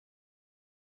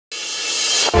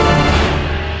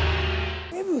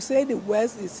you say the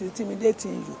West is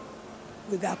intimidating you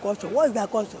with their culture, what is their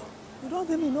culture? You don't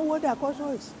even know what their culture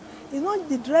is. It's not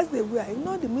the dress they wear, it's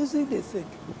not the music they sing.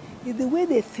 It's the way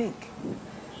they think.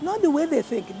 Not the way they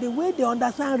think, the way they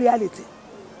understand reality.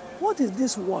 What is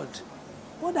this world?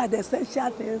 What are the essential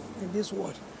things in this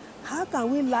world? How can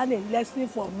we learn a lesson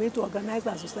from it to organize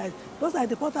our society? Those are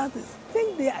the important things. I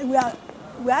think we are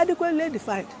adequately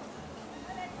defined.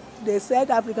 They said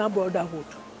African brotherhood.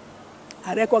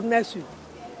 I recognize you.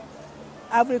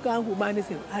 African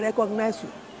humanism, I recognize you.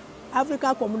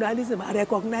 African communalism, I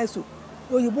recognize you.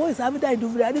 Oyibo is African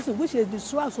individualism, which is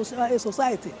destroying a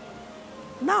society.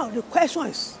 Now the question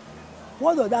is,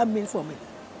 what does that mean for me?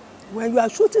 When you are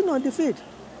shooting on the field,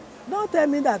 don't tell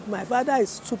me that my father is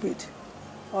stupid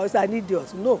or is an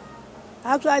idiot. No.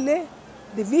 Actually,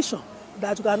 the vision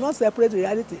that you cannot separate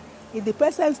reality in the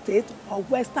present state of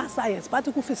Western science,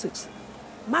 particle physics.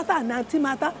 Matter and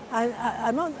antimatter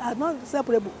are not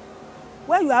separable.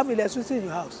 When you have electricity in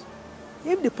your house,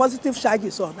 if the positive charge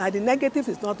is on and the negative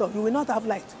is not on, you will not have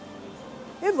light.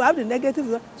 If you have the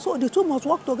negative, so the two must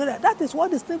work together. That is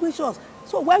what distinguishes us.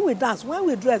 So when we dance, when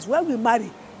we dress, when we marry,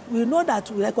 we know that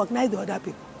we recognize the other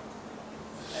people.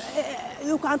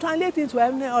 You can translate it to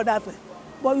any other thing.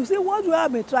 But you see, what you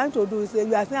have been trying to do is say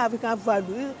you are saying African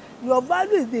value. Your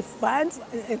value is defined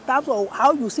in terms of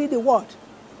how you see the world.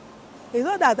 It's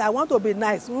not that I want to be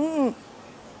nice.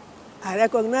 I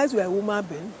recognize you are a human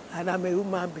being and I'm a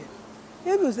human being.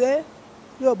 If you say,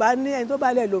 so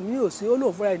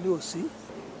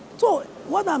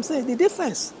what I'm saying, the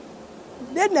difference,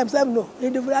 they themselves know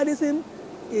individualism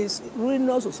is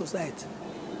ruinous to society.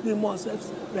 We must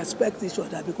respect each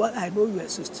other because I know you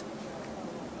exist.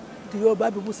 The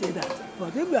Yoruba people say that.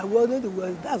 But if you are working the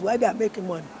world, that's why they are making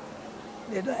money.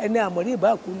 They don't money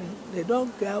back. They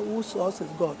don't care whose source is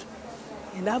God.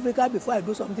 In Africa, before I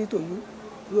do something to you,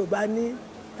 when you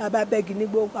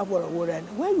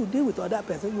deal with other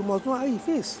person, you must know how he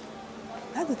feels.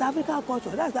 That is African culture.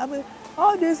 That's African.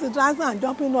 All this dancing and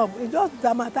jumping up is just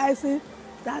dramatizing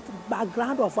that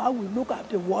background of how we look at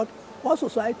the world, what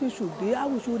society should be, how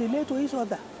we should relate to each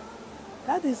other.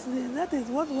 That is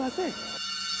what we are saying.